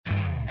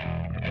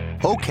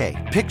Okay,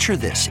 picture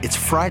this. It's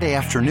Friday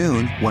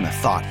afternoon when a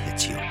thought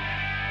hits you.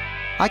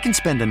 I can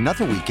spend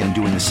another weekend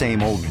doing the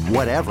same old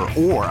whatever,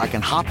 or I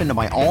can hop into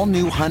my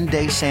all-new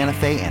Hyundai Santa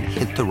Fe and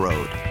hit the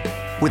road.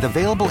 With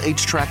available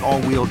H-Track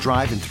all-wheel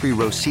drive and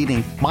 3-row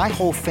seating, my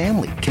whole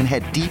family can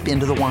head deep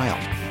into the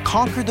wild.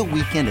 Conquer the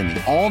weekend in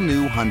the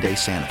all-new Hyundai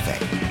Santa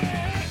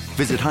Fe.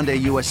 Visit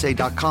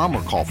HyundaiUSA.com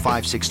or call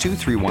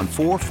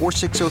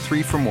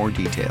 562-314-4603 for more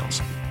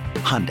details.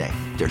 Hyundai,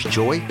 there's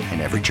joy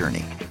in every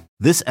journey.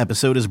 This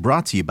episode is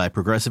brought to you by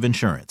Progressive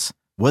Insurance.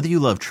 Whether you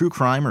love true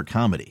crime or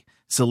comedy,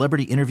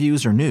 celebrity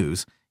interviews or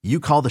news, you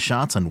call the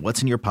shots on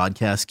what's in your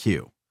podcast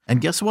queue. And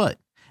guess what?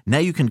 Now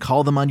you can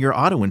call them on your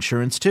auto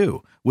insurance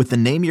too with the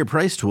Name Your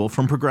Price tool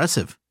from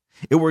Progressive.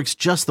 It works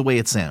just the way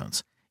it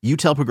sounds. You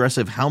tell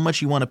Progressive how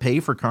much you want to pay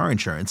for car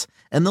insurance,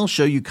 and they'll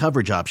show you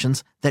coverage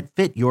options that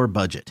fit your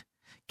budget.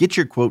 Get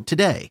your quote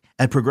today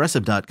at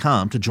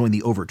Progressive.com to join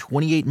the over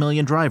 28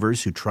 million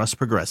drivers who trust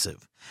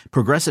Progressive.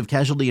 Progressive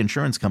Casualty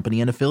Insurance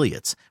Company and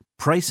Affiliates.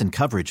 Price and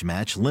coverage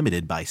match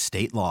limited by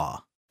state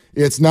law.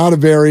 It's not a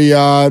very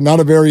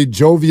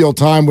jovial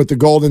time with the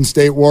Golden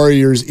State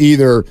Warriors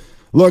either.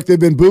 Look, they've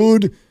been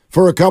booed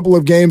for a couple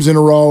of games in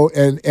a row,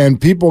 and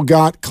people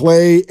got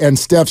Clay and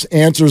Steph's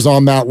answers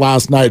on that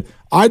last night.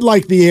 I'd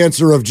like the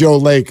answer of Joe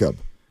Lacob.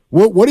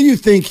 What do you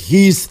think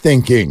he's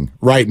thinking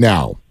right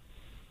now?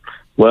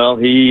 Well,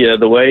 we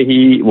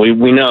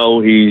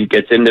know he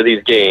gets into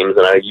these games,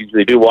 and I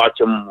usually do watch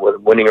him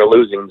winning or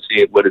losing to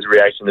see what his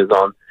reaction is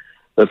on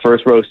the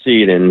first row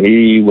seat, and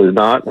he was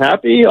not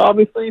happy,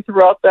 obviously,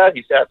 throughout that.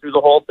 He sat through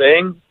the whole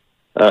thing.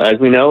 As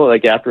we know,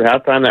 like after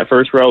halftime, that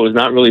first row was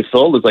not really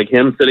filled. It's like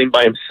him sitting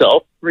by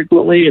himself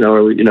frequently,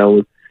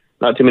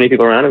 not too many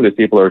people around him because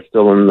people are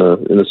still in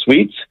the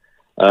suites.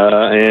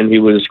 And he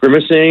was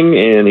grimacing,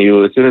 and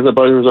as soon as the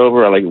buzzer was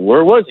over,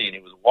 where was he? And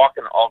he was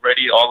walking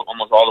already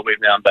almost all the way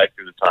down back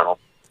through the tunnel,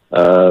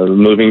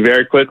 moving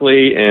very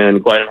quickly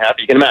and quite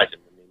unhappy. You can imagine.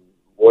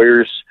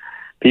 Warriors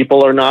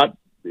people are not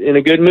in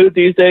a good mood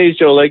these days,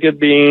 Joe Lacob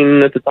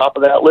being at the top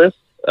of that list.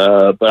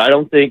 But I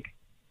don't think,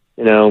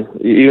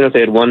 even if they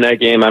had won that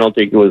game, I don't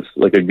think it was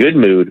like a good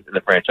mood in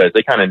the franchise.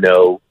 They kind of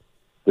know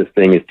this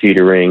thing is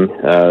teetering.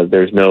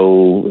 There's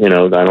no,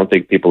 I don't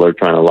think people are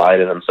trying to lie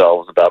to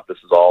themselves about this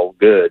is all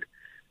good.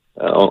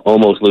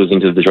 Almost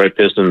losing to the Detroit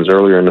Pistons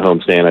earlier in the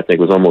homestand, I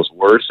think, was almost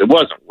worse. It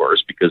wasn't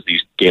worse because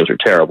these games are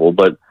terrible,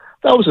 but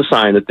that was a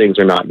sign that things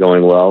are not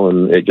going well,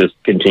 and it just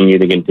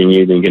continued and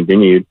continued and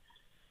continued.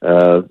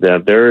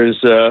 That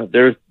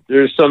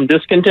there's some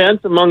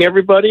discontent among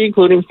everybody,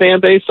 including fan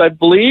base, I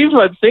believe.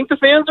 I think the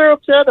fans are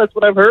upset. That's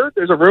what I've heard.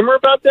 There's a rumor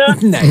about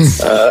that.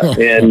 Nice.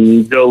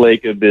 And Joe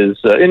Lacob is,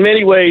 in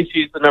many ways,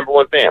 he's the number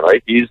one fan,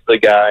 right? He's the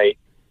guy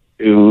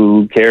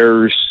who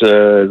cares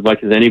as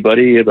much as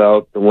anybody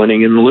about the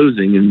winning and the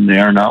losing, and they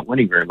are not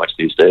winning very much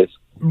these days.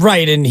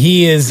 Right, and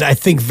he is, I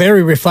think,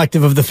 very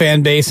reflective of the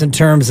fan base in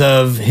terms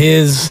of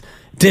his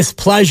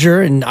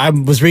displeasure. And I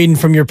was reading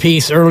from your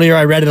piece earlier,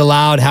 I read it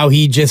aloud, how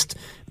he just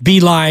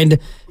beelined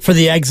for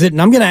the exit.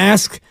 And I'm going to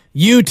ask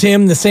you,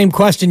 Tim, the same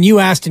question you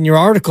asked in your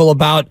article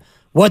about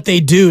what they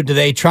do. Do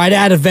they try to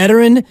add a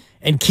veteran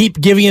and keep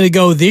giving it a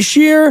go this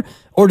year?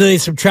 Or do they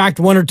subtract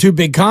one or two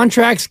big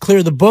contracts,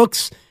 clear the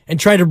books, and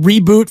try to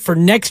reboot for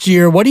next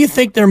year? What do you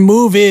think their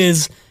move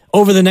is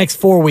over the next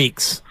 4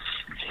 weeks?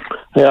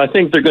 Yeah, I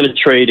think they're going to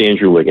trade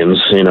Andrew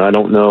Wiggins. I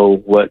don't know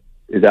what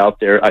is out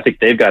there. I think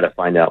they've got to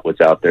find out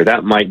what's out there.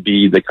 That might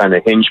be the kind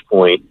of hinge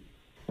point.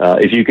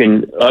 If you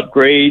can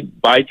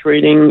upgrade by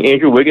trading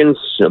Andrew Wiggins,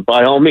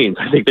 by all means.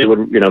 I think they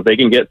would, if they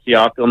can get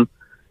Siakam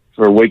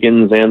for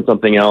Wiggins and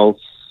something else,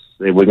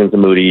 say Wiggins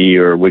and Moody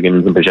or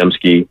Wiggins and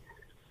Podziemski,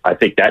 I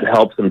think that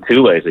helps them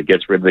two ways. It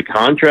gets rid of the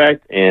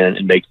contract and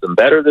it makes them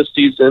better this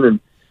season,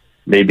 and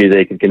maybe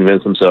they can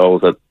convince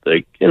themselves that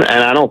they can.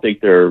 And I don't think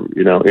they're,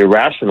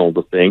 irrational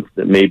to think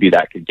that maybe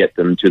that could get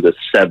them to the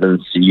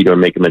 7th seed or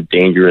make them a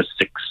dangerous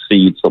 6th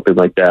seed, something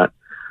like that.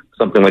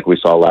 Something like we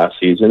saw last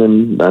season.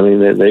 And I mean,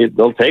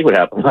 they'll take what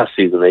happened last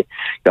season. They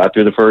got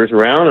through the first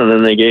round, and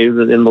then they gave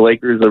the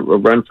Lakers a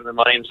run for their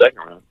money in the second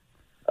round.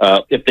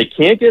 If they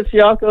can't get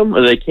Siakam,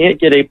 or they can't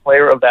get a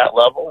player of that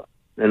level,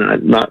 and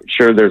I'm not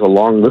sure there's a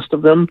long list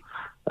of them,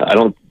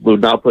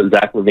 would not put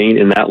Zach LaVine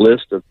in that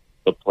list of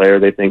a player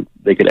they think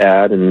they could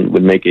add and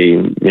would make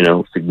a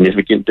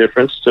significant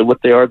difference to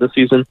what they are this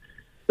season.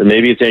 Then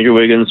maybe it's Andrew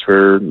Wiggins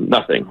for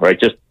nothing, right?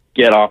 Just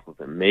get off of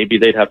him. Maybe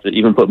they'd have to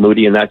even put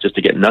Moody in that just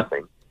to get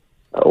nothing,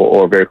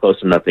 or very close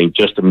to nothing,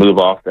 just to move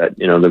off that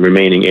the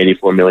remaining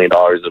 $84 million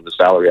of the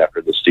salary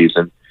after this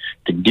season,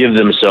 to give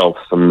themselves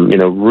some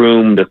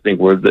room to think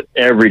where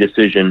every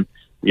decision.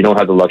 You don't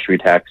have the luxury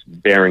tax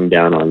bearing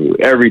down on you.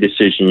 Every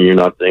decision you're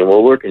not saying,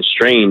 well, we're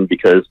constrained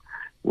because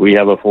we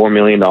have a $4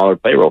 million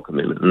payroll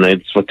commitment, and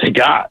that's what they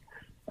got.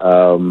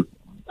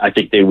 I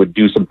think they would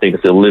do something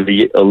to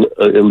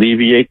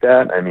alleviate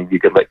that. I mean, you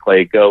could let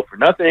Clay go for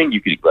nothing. You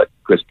could let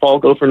Chris Paul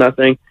go for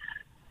nothing.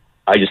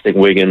 I just think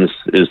Wiggins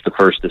is the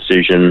first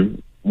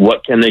decision.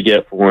 What can they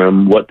get for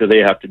him? What do they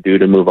have to do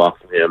to move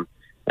off of him?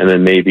 And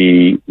then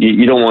maybe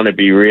you don't want to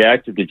be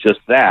reactive to just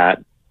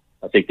that.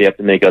 I think they have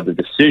to make other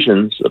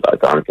decisions about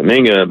Donna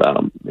Kuminga,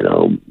 about,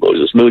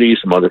 Moses Moody,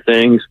 some other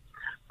things.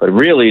 But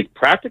really,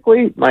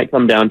 practically, it might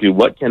come down to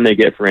what can they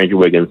get for Andrew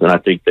Wiggins, and I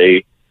think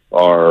they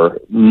are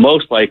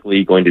most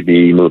likely going to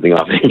be moving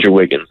off Andrew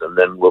Wiggins, and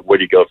then where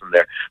do you go from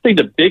there? I think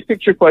the big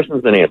picture question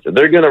has been answered.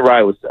 They're going to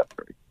ride with Steph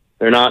Curry.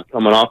 They're not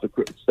coming off of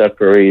Steph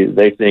Curry.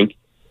 They think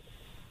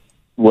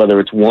whether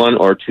it's 1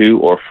 or 2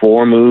 or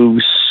 4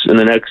 moves in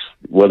the next,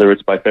 whether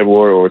it's by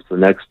February or it's the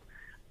next,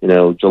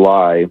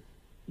 July,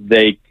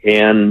 they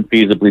can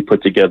feasibly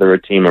put together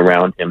a team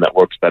around him that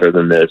works better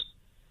than this.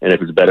 And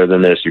if it's better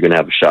than this, you're going to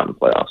have a shot in the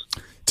playoffs.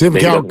 Maybe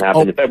it doesn't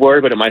happen in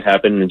February, but it might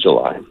happen in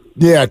July.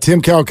 Yeah,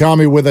 Tim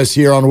Kawakami with us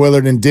here on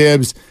Willard and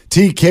Dibs.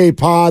 TK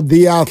Pod,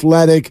 The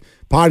Athletic,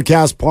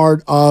 podcast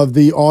part of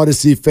the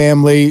Odyssey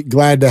family.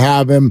 Glad to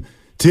have him.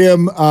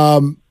 Tim,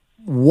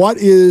 what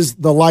is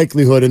the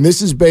likelihood, and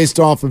this is based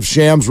off of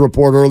Sham's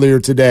report earlier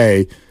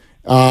today,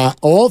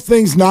 all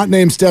things not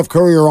named Steph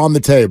Curry are on the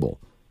table.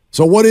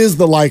 So what is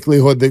the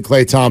likelihood that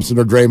Klay Thompson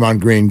or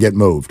Draymond Green get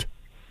moved?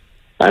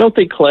 I don't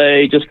think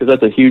Klay, just because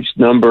that's a huge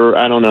number.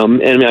 I don't know.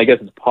 I guess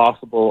it's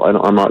possible.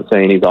 I'm not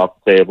saying he's off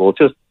the table.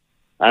 Just,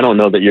 I don't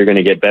know that you're going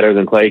to get better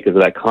than Klay because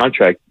of that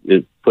contract.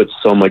 It puts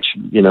so much,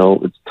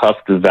 it's tough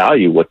to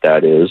value what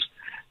that is.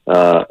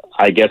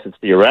 I guess it's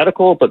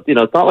theoretical, but,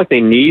 it's not like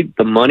they need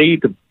the money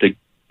to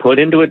put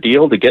into a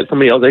deal to get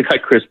somebody else. They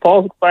got Chris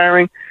Paul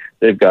expiring.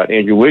 They've got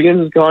Andrew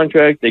Wiggins'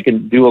 contract. They got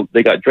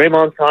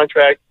Draymond's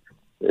contract.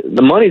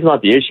 The money's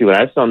not the issue, and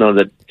I just don't know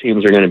that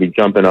teams are going to be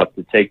jumping up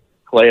to take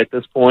Klay at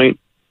this point.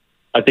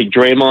 I think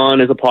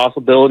Draymond is a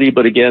possibility,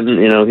 but again,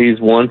 he's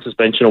one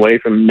suspension away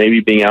from maybe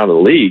being out of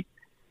the league.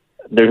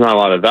 There's not a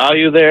lot of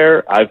value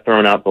there. I've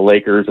thrown out the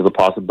Lakers as a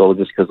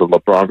possibility just because of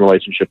LeBron's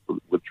relationship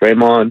with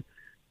Draymond.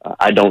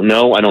 I don't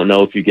know. I don't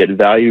know if you get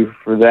value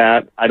for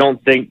that. I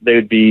don't think they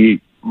would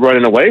be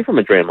running away from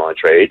a Draymond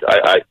trade.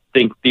 I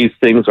think these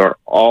things are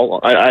all.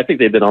 I think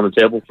they've been on the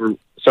table for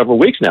several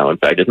weeks now. In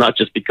fact, it's not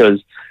just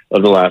because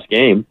of the last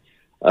game.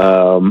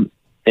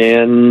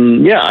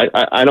 And yeah,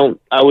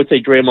 I would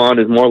say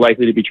Draymond is more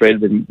likely to be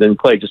traded than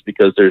Klay, just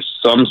because there's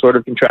some sort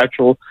of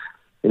contractual,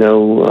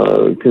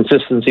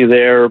 consistency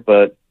there.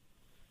 But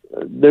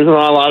there's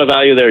not a lot of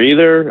value there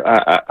either.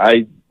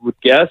 I would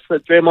guess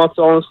that Draymond's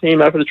still on his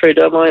team after the trade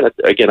deadline.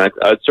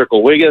 I'd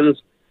circle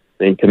Wiggins.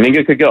 I think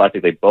Kuminga could go. I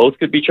think they both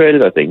could be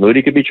traded. I think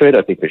Moody could be traded.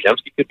 I think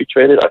Krzyzewski could be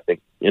traded. I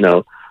think,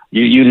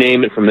 you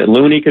name it, from it.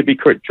 Looney could be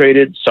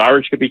traded.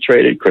 Sarge could be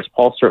traded. Chris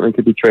Paul certainly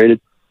could be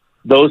traded.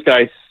 Those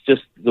guys,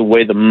 just the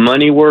way the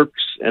money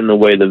works and the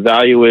way the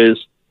value is,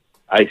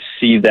 I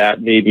see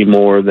that maybe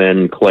more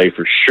than Klay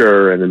for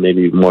sure, and then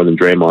maybe more than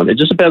Draymond. It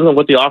just depends on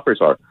what the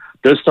offers are.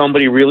 Does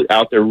somebody really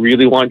out there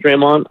really want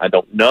Draymond? I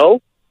don't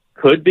know.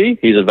 Could be.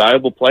 He's a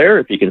valuable player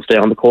if he can stay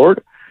on the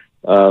court.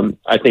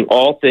 I think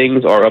all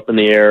things are up in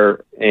the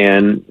air,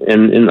 and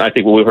I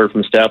think what we heard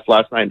from Steph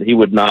last night, that he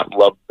would not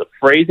love the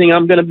phrasing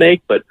I'm going to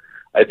make, but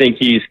I think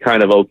he's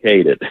kind of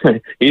okayed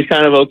it. He's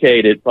kind of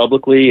okayed it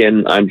publicly,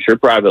 and I'm sure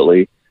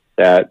privately,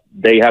 that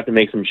they have to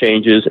make some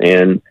changes,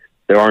 and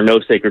there are no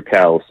sacred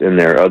cows in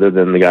there other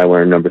than the guy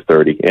wearing number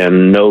 30,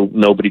 and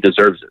nobody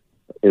deserves it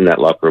in that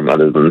locker room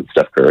other than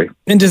Steph Curry.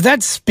 And does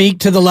that speak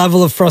to the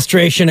level of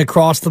frustration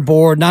across the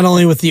board, not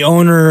only with the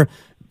owner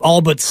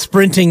all but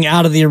sprinting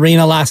out of the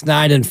arena last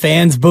night and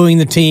fans booing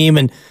the team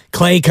and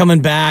Klay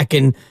coming back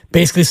and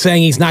basically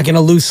saying he's not going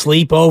to lose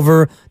sleep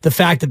over the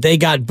fact that they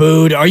got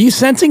booed? Are you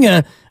sensing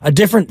a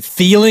different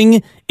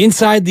feeling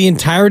inside the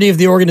entirety of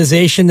the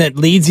organization that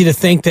leads you to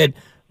think that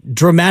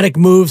dramatic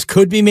moves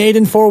could be made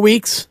in 4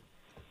 weeks?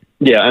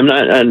 Yeah, and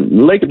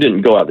Lacob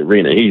didn't go out the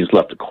arena. He just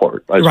left the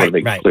court. I just want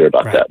to make clear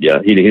about that. Yeah,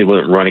 he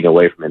wasn't running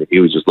away from it. He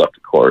was just left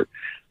the court.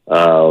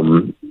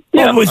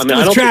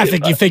 With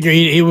traffic, you figure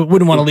he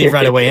wouldn't want to leave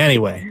right away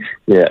anyway.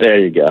 Yeah, there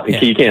you go. Yeah.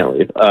 You can't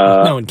leave.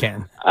 No one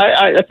can.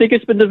 I think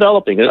it's been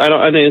developing.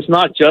 It's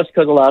not just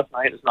because of last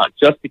night. It's not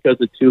just because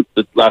of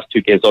the last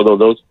 2 games, although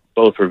those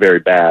both were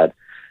very bad.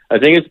 I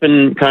think it's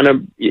been kind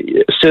of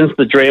since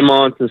the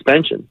Draymond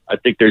suspension. I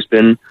think there's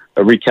been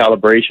a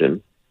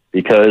recalibration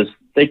because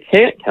they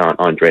can't count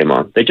on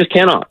Draymond. They just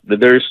cannot.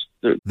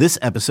 This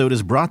episode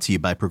is brought to you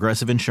by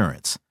Progressive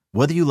Insurance.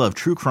 Whether you love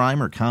true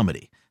crime or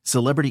comedy,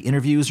 celebrity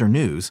interviews or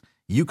news,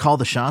 you call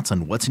the shots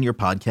on what's in your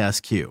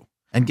podcast queue.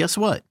 And guess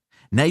what?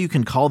 Now you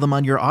can call them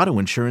on your auto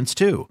insurance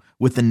too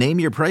with the Name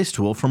Your Price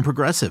tool from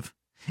Progressive.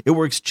 It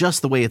works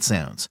just the way it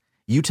sounds.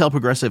 You tell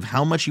Progressive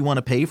how much you want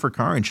to pay for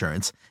car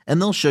insurance,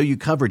 and they'll show you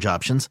coverage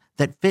options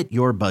that fit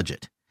your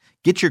budget.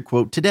 Get your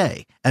quote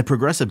today at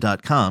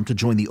Progressive.com to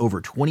join the over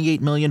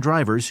 28 million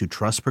drivers who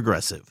trust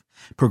Progressive.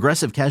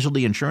 Progressive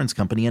Casualty Insurance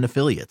Company and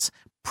Affiliates.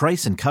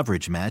 Price and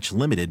coverage match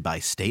limited by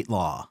state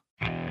law.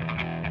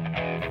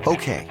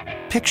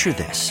 Okay, picture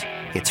this.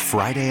 It's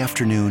Friday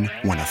afternoon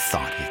when a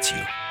thought hits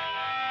you.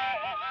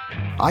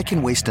 I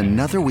can waste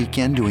another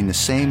weekend doing the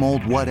same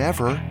old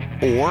whatever,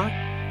 or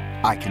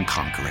I can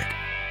conquer it.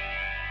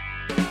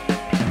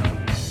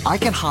 I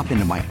can hop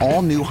into my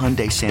all-new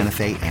Hyundai Santa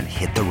Fe and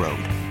hit the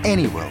road.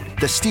 Any road.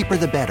 The steeper,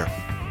 the better.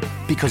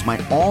 Because my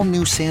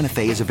all-new Santa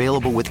Fe is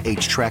available with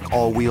H-Track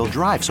all-wheel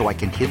drive, so I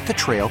can hit the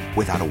trail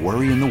without a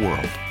worry in the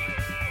world.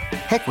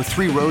 Heck, with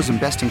 3 rows and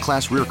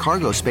best-in-class rear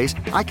cargo space,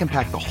 I can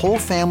pack the whole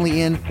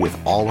family in with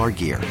all our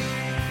gear.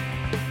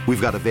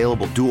 We've got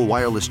available dual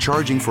wireless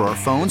charging for our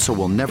phones, so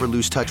we'll never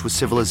lose touch with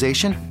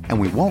civilization, and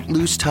we won't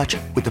lose touch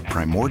with the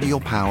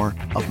primordial power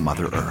of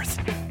Mother Earth.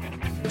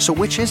 So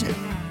which is it?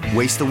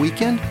 Waste the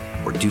weekend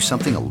or do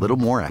something a little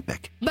more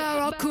epic?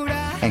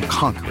 And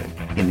conquer it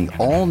in the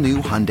all-new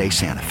Hyundai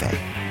Santa Fe.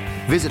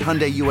 Visit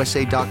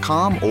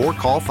HyundaiUSA.com or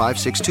call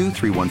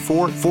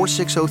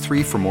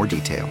 562-314-4603 for more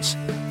details.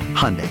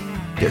 Hyundai,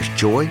 there's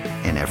joy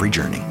in every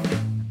journey.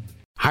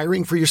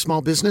 Hiring for your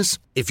small business?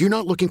 If you're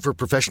not looking for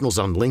professionals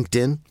on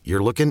LinkedIn,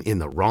 you're looking in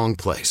the wrong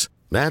place.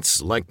 That's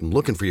like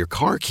looking for your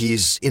car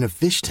keys in a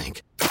fish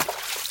tank.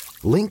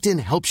 LinkedIn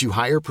helps you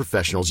hire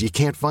professionals you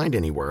can't find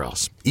anywhere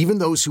else, even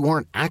those who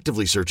aren't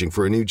actively searching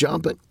for a new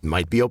job but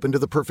might be open to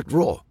the perfect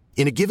role.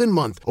 In a given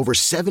month, over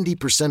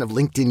 70% of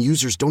LinkedIn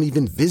users don't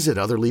even visit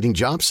other leading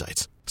job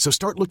sites. So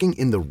start looking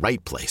in the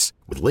right place.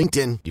 With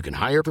LinkedIn, you can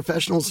hire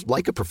professionals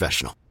like a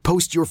professional.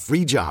 Post your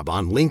free job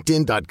on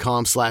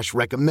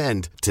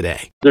linkedin.com/recommend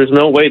today. There's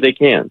no way they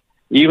can.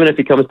 Even if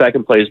he comes back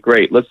and plays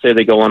great, let's say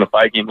they go on a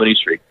 5-game winning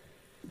streak.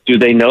 Do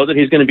they know that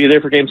he's going to be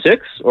there for Game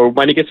 6? Or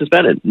might he get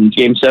suspended in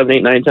Game 7,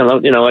 8, 9, 10,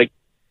 11? You know, like,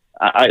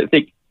 I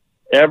think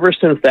ever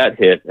since that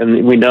hit,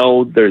 and we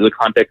know there's a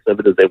context of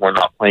it as they were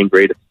not playing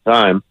great at the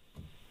time,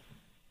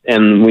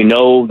 and we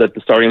know that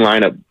the starting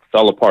lineup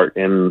fell apart,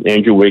 and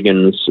Andrew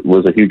Wiggins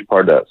was a huge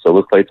part of that. So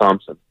was Klay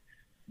Thompson.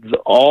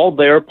 All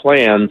their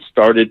plans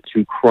started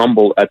to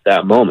crumble at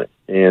that moment,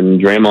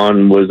 and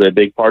Draymond was a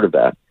big part of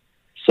that.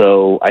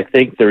 So I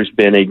think there's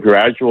been a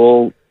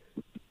gradual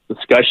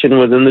discussion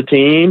within the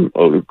team,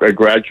 or a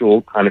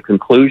gradual kind of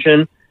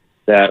conclusion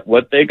that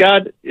what they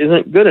got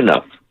isn't good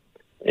enough.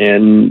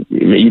 And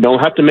you don't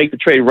have to make the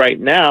trade right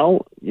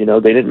now. You know,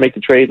 they didn't make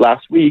the trade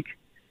last week.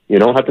 You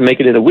don't have to make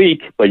it in a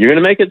week, but you're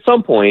going to make it at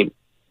some point.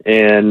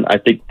 And I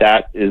think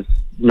that is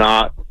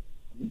not,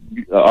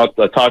 I'll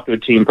talk to a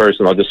team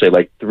person, I'll just say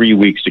like 3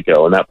 weeks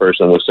ago, and that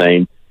person was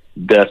saying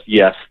that,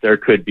 yes, there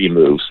could be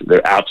moves.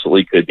 There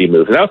absolutely could be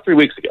moves. And that was 3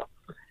 weeks ago.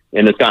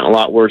 And it's gotten a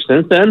lot worse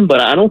since then,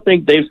 but I don't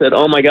think they've said,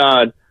 oh my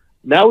God,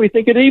 now we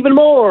think it even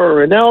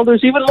more, and now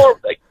there's even more.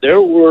 Like there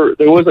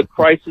was a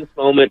crisis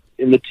moment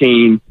in the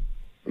team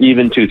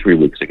even 2-3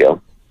 weeks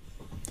ago.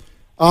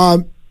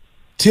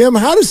 Tim,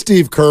 how does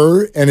Steve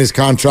Kerr and his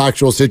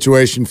contractual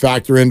situation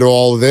factor into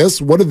all of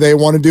this? What do they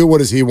want to do? What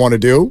does he want to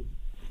do?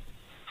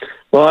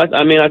 Well,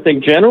 I mean, I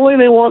think generally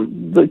they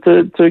want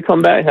to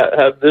come back,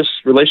 have this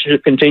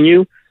relationship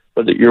continue.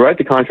 But you're right,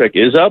 the contract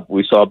is up.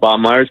 We saw Bob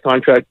Myers'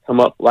 contract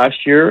come up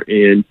last year,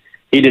 and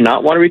he did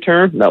not want to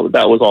return. That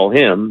was all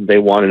him. They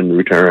wanted him to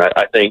return.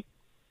 I think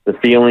the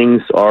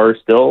feelings are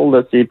still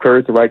that Steve Kerr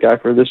is the right guy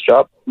for this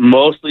job,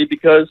 mostly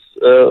because,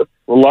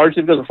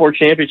 largely because of 4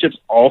 championships,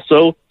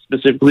 also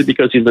specifically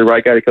because he's the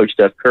right guy to coach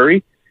Steph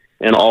Curry,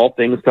 and all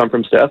things come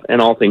from Steph,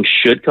 and all things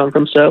should come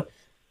from Steph,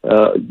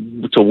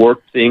 to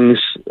work things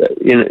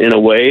in a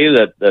way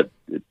that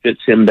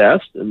fits him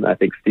best, and I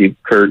think Steve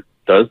Kerr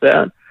does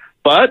that.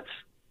 But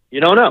you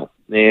don't know.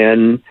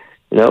 And,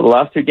 the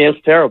last 2 games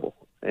were terrible.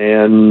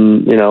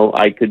 And,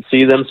 I could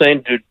see them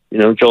saying,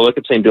 Joe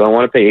Lacob saying, do I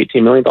want to pay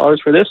 $18 million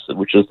for this,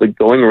 which is the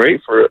going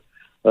rate for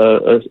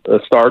a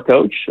star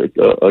coach,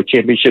 a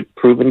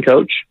championship-proven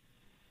coach.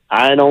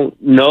 I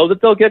don't know that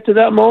they'll get to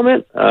that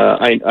moment.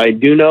 I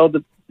do know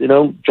that,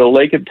 Joe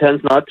Lacob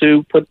tends not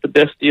to put the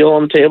best deal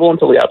on the table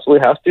until he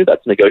absolutely has to.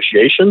 That's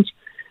negotiations.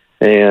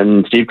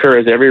 And Steve Kerr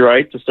has every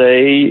right to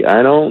say,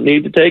 I don't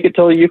need to take it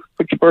till you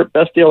put your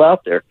best deal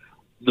out there.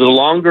 The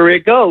longer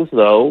it goes,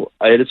 though,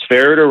 it is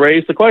fair to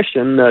raise the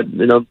question that,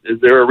 is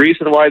there a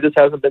reason why this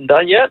hasn't been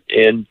done yet?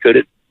 And could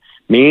it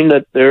mean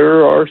that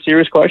there are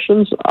serious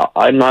questions?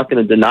 I'm not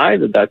going to deny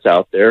that that's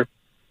out there.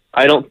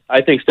 I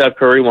think Steph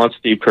Curry wants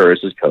Steve Kerr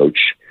as his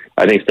coach.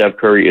 I think Steph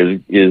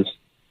Curry is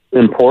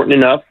important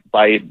enough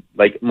by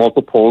like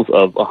multiples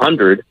of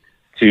 100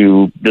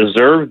 to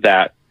deserve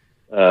that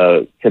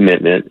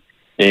commitment.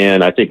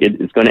 And I think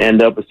it's going to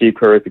end up with Steve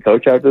Kerr as the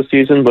coach after the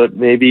season, but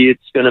maybe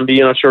it's going to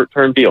be on a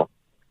short-term deal.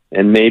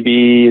 And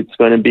maybe it's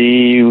going to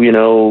be,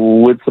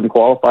 with some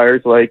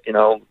qualifiers like,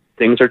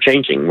 things are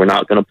changing. We're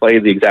not going to play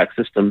the exact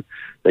system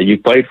that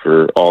you've played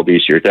for all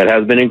these years. That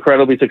has been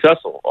incredibly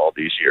successful all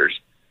these years.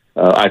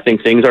 I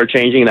think things are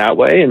changing that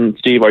way. And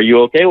Steve, are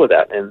you okay with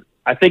that? And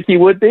I think he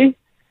would be,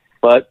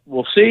 but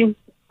we'll see.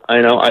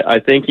 I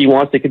think he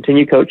wants to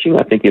continue coaching.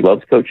 I think he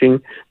loves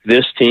coaching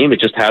this team. It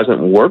just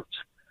hasn't worked.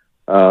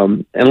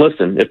 And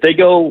listen, if they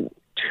go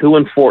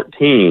 2-14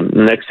 in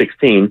the next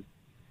 16,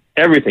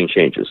 everything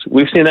changes.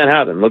 We've seen that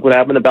happen. Look what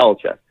happened to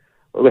Belichick.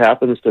 Look what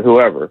happens to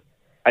whoever.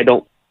 I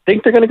don't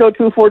think they're going to go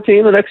 2-14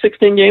 in the next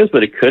 16 games,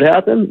 but it could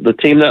happen. The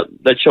team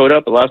that showed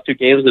up the last 2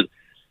 games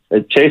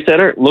at Chase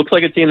Center looks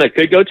like a team that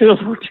could go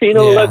 2-14 in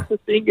the last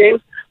 15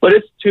 games, but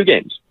it's 2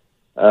 games.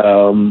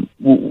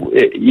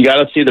 You got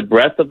to see the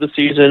breadth of the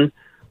season.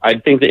 I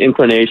think the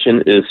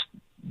inclination is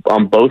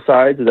on both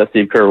sides that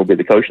Steve Kerr will be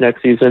the coach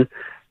next season.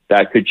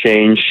 that could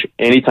change.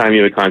 Anytime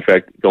you have a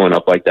contract going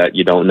up like that,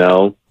 you don't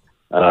know.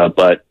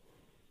 But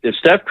if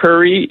Steph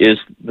Curry is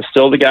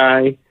still the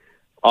guy,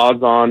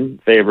 odds-on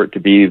favorite to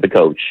be the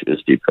coach is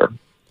Steve Kerr.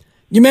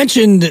 You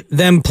mentioned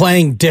them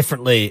playing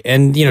differently,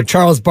 and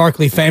Charles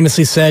Barkley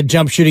famously said,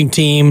 "Jump shooting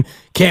team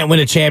can't win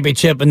a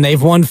championship," and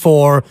they've won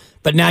 4.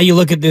 But now you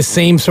look at this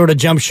same sort of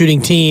jump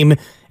shooting team,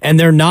 and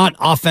they're not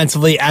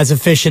offensively as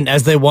efficient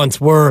as they once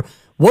were.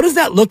 What does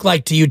that look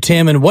like to you,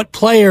 Tim? And what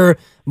player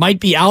might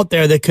be out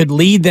there that could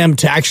lead them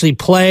to actually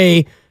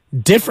play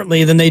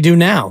differently than they do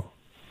now?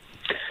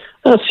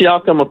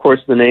 Siakam, of course,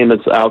 the name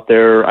that's out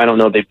there. I don't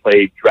know if they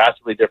play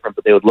drastically different,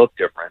 but they would look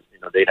different.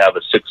 They'd have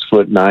a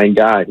 6'9"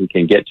 guy who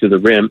can get to the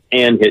rim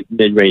and hit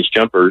mid-range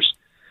jumpers,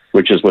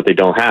 which is what they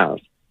don't have.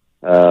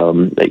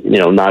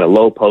 Not a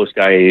low post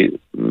guy,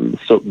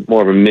 so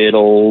more of a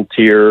middle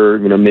tier,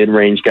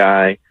 mid-range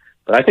guy.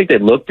 But I think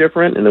they'd look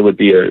different, and it would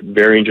be a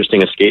very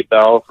interesting escape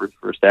valve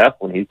for Steph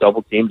when he's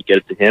double teamed to get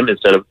it to him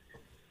instead of,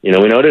 we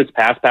know it's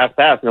pass.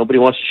 Nobody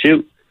wants to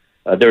shoot.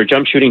 They're a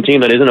jump shooting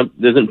team that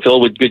isn't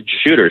filled with good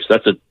shooters.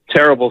 That's a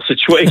terrible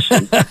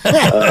situation.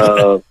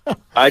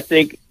 I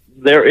think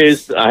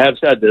I have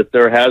said this,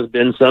 there has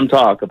been some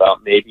talk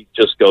about maybe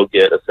just go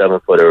get a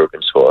 7-footer who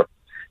can score.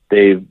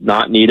 They've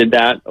not needed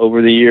that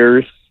over the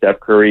years. Steph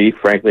Curry,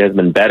 frankly, has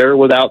been better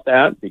without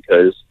that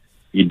because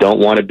you don't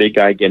want a big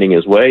guy getting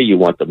his way. You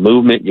want the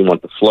movement. You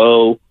want the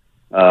flow.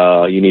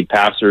 You need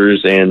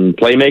passers and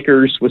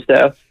playmakers with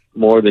Steph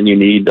more than you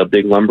need a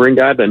big lumbering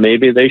guy, but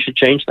maybe they should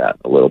change that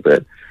a little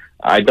bit.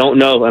 I don't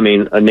know. I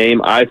mean, a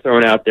name I've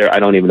thrown out there, I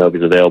don't even know if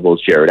he's available,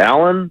 is Jared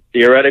Allen.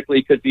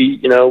 Theoretically could be,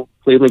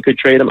 Cleveland could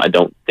trade him. I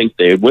don't think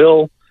they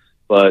will,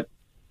 but,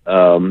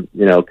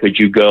 could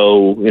you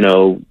go,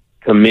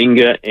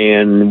 Kuminga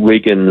and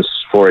Wiggins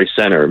for a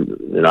center?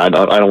 I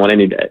don't want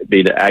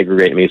anybody to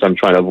aggregate me, so I'm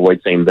trying to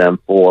avoid saying them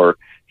for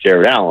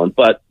Jared Allen,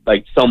 but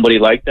like somebody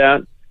like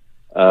that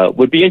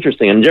would be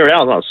interesting. And Jared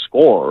Allen's not a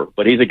scorer,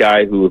 but he's a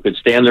guy who could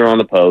stand there on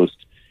the post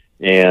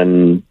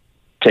and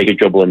take a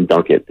dribble and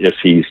dunk it if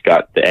he's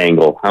got the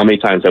angle. How many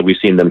times have we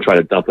seen them try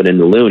to dump it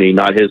into Looney?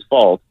 Not his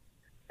fault.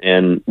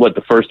 And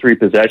the first 3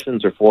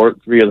 possessions or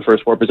 3 of the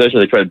first 4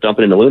 possessions, they try to dump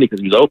it into Looney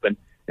because he was open,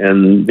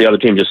 and the other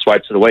team just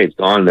swipes it away. It's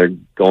gone. They're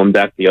going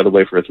back the other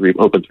way for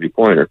open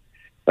 3-pointer.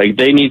 Like,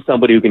 they need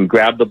somebody who can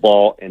grab the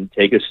ball and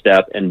take a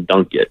step and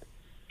dunk it.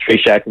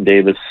 Trey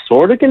Jackson-Davis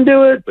sort of can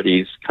do it, but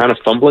he's kind of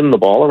fumbling the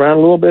ball around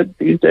a little bit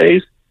these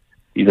days.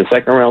 He's a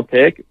second-round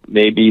pick,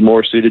 maybe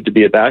more suited to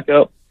be a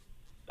backup.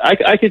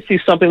 I could see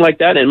something like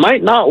that. It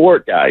might not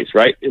work, guys,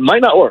 right? It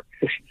might not work.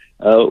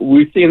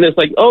 We've seen this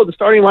the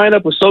starting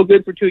lineup was so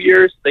good for 2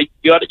 years.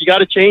 You got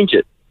to change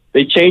it.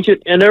 They change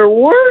it, and they're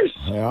worse.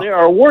 Yeah. They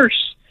are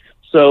worse.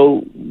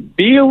 So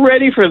be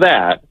ready for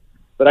that.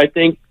 But I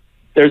think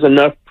there's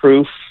enough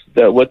proof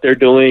that what they're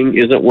doing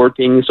isn't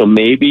working. So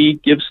maybe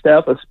give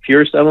Steph a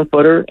pure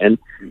 7-footer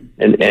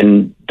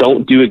and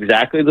don't do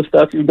exactly the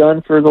stuff you've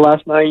done for the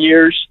last 9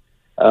 years.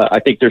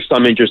 I think there's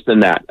some interest in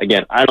that.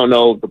 Again, I don't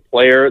know the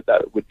player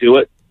that would do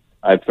it.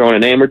 I've thrown a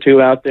name or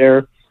two out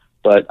there,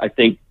 but I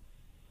think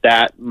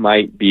that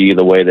might be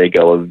the way they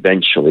go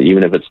eventually,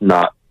 even if it's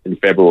not in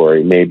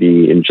February,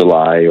 maybe in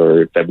July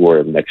or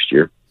February of next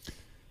year.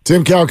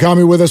 Tim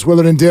Kawakami with us,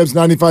 Willard and Dibs,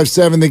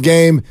 95.7 The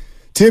Game.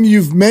 Tim,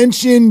 you've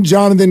mentioned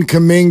Jonathan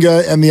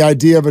Kuminga and the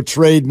idea of a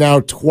trade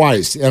now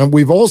twice, and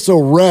we've also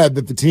read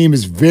that the team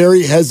is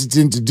very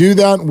hesitant to do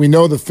that. We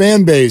know the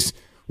fan base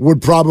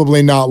would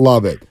probably not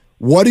love it.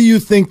 What do you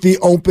think the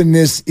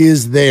openness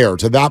is there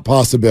to that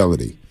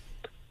possibility?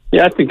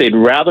 Yeah, I think they'd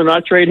rather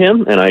not trade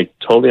him, and I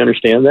totally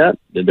understand that.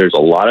 There's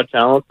a lot of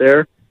talent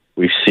there.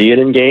 We see it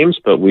in games,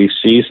 but we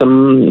see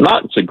some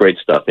not so great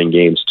stuff in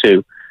games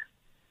too.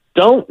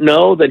 Don't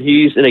know that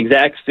he's an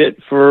exact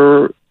fit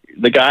for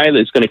the guy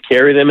that's going to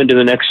carry them into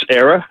the next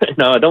era.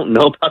 No, I don't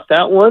know about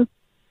that one.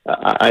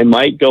 I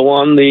might go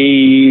on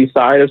the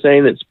side of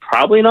saying it's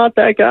probably not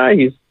that guy.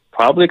 He's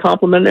probably a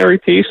complimentary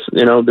piece.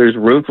 There's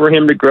room for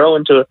him to grow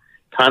into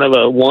kind of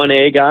a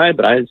 1A guy,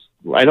 but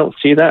I don't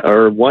see that,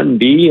 or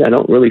 1B. I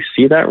don't really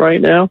see that right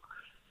now.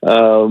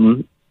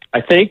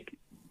 I think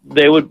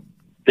they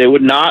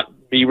would not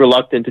be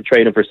reluctant to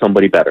trade him for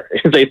somebody better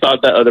if they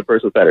thought that other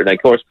person was better. Now,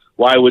 of course,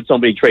 why would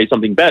somebody trade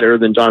something better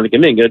than Jonathan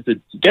Kuminga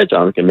to get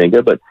Jonathan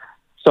Kuminga? But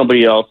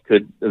somebody else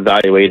could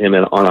evaluate him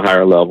on a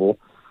higher level.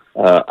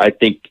 I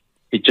think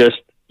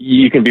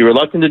you can be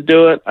reluctant to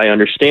do it. I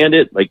understand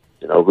it.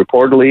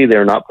 Reportedly,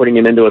 they're not putting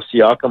him into a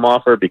Siakam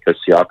offer because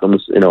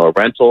Siakam's, a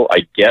rental.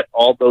 I get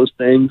all those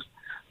things.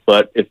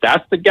 But if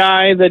that's the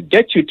guy that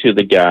gets you to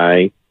the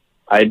guy,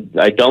 I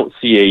don't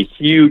see a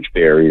huge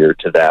barrier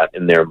to that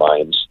in their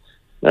minds.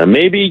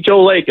 Maybe Joe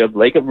Lacob.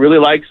 Lacob really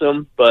likes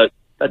him, but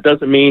that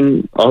doesn't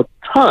mean a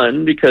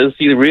ton because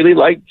he really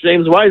liked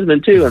James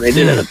Wiseman too, and they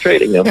did end up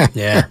trading him.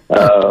 Yeah.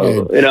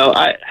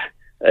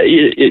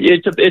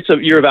 It's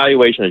your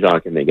evaluation of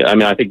Jonathan Kuminga. I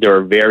mean, I think there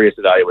are various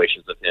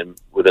evaluations of him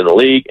within the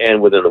league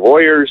and within the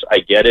Warriors. I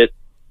get it.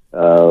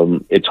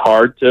 It's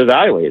hard to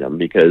evaluate him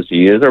because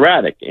he is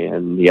erratic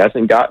and he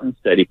hasn't gotten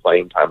steady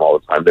playing time all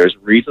the time. There's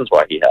reasons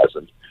why he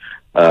hasn't.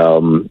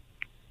 I'm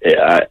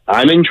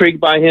intrigued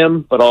by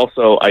him, but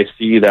also I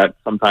see that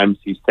sometimes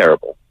he's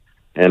terrible.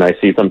 And I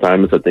see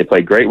sometimes that they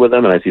play great with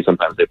him, and I see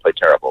sometimes they play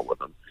terrible with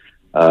him.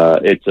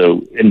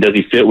 And does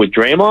he fit with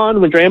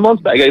Draymond when Draymond's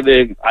back?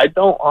 I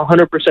don't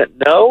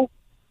 100% know.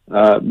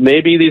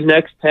 Maybe these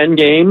next 10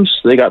 games,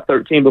 they got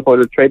 13 before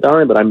the trade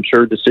deadline, but I'm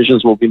sure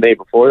decisions will be made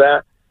before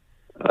that.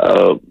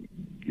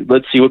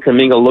 Let's see what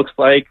Kuminga looks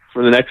like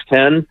for the next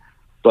 10.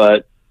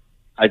 But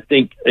I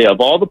think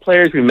of all the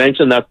players we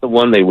mentioned, that's the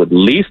one they would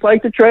least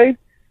like to trade.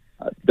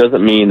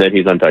 Doesn't mean that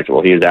he's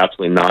untouchable. He is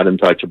absolutely not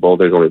untouchable.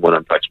 There's only one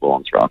untouchable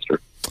on this roster.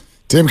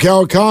 Tim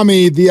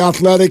Kawakami, The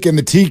Athletic, and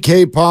the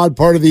TK Pod,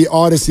 part of the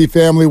Odyssey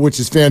family, which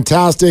is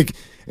fantastic.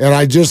 And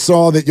I just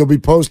saw that you'll be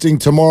posting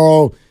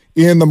tomorrow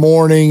in the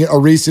morning a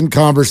recent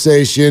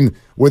conversation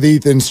with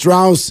Ethan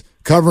Strauss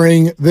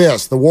covering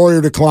this, the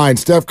Warrior decline,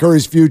 Steph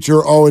Curry's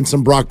future, and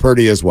some Brock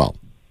Purdy as well.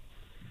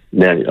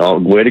 Yeah,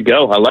 way to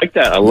go. I like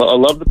that. I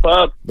love the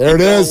pub. There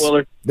it is.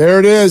 There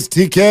it is.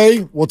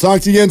 TK, we'll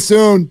talk to you again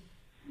soon.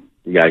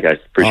 You guys.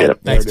 Appreciate it.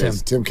 Thanks, Tim.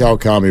 Tim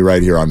Kawakami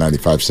right here on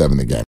 95.7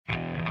 The Game.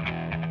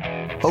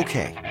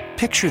 Okay,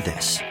 picture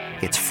this.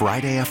 It's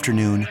Friday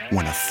afternoon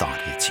when a thought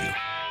hits you.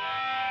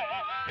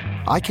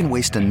 I can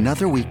waste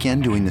another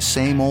weekend doing the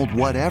same old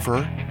whatever,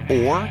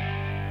 or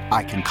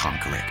I can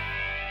conquer it.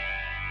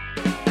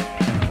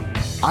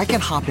 I can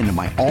hop into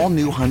my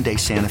all-new Hyundai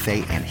Santa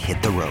Fe and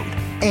hit the road.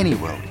 Any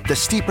road. The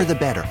steeper, the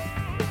better.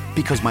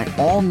 Because my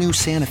all-new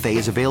Santa Fe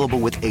is available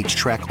with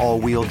H-Track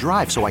all-wheel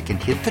drive, so I can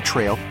hit the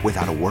trail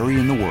without a worry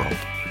in the world.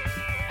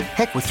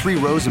 Heck, with 3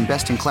 rows and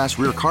best-in-class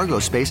rear cargo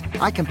space,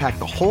 I can pack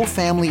the whole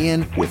family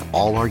in with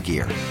all our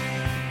gear.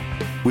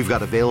 We've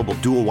got available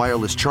dual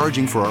wireless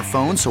charging for our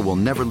phones, so we'll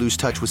never lose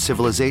touch with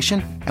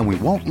civilization, and we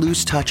won't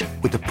lose touch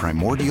with the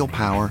primordial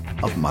power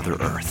of Mother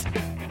Earth.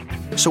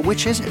 So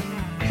which is it?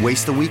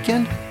 Waste the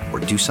weekend or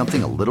do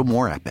something a little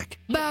more epic?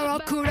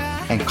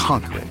 And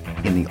conquer it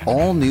in the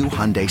all-new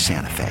Hyundai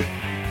Santa Fe.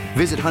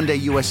 Visit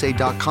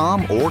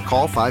HyundaiUSA.com or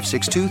call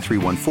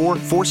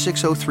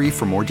 562-314-4603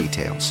 for more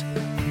details.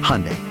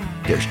 Hyundai,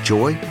 there's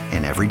joy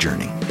in every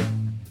journey.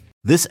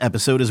 This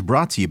episode is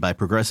brought to you by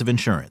Progressive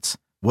Insurance.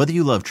 Whether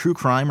you love true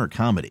crime or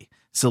comedy,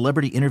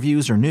 celebrity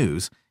interviews or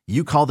news,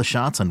 you call the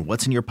shots on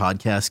what's in your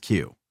podcast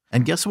queue.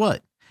 And guess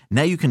what?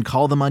 Now you can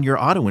call them on your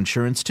auto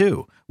insurance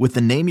too with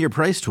the Name Your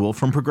Price tool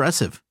from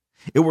Progressive.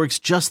 It works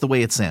just the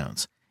way it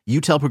sounds. You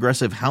tell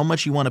Progressive how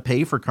much you want to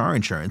pay for car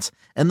insurance,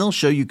 and they'll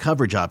show you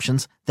coverage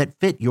options that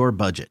fit your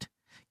budget.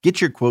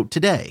 Get your quote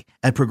today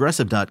at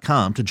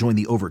Progressive.com to join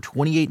the over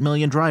 28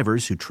 million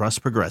drivers who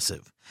trust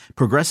Progressive.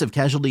 Progressive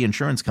Casualty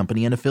Insurance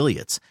Company and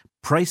Affiliates.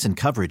 Price and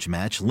coverage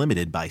match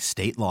limited by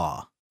state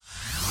law.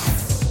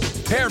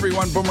 Hey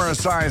everyone, Boomer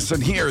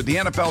Esiason here. The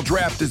NFL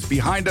Draft is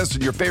behind us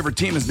and your favorite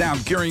team is now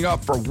gearing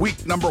up for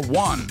week number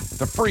 1.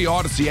 The free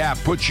Odyssey app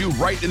puts you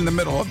right in the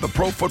middle of the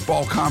pro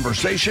football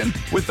conversation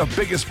with the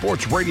biggest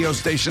sports radio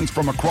stations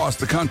from across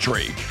the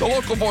country. The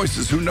local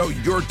voices who know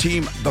your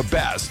team the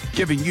best,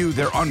 giving you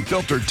their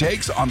unfiltered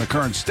takes on the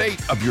current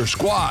state of your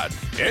squad.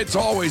 It's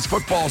always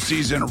football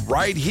season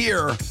right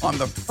here on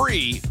the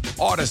free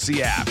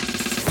Odyssey app.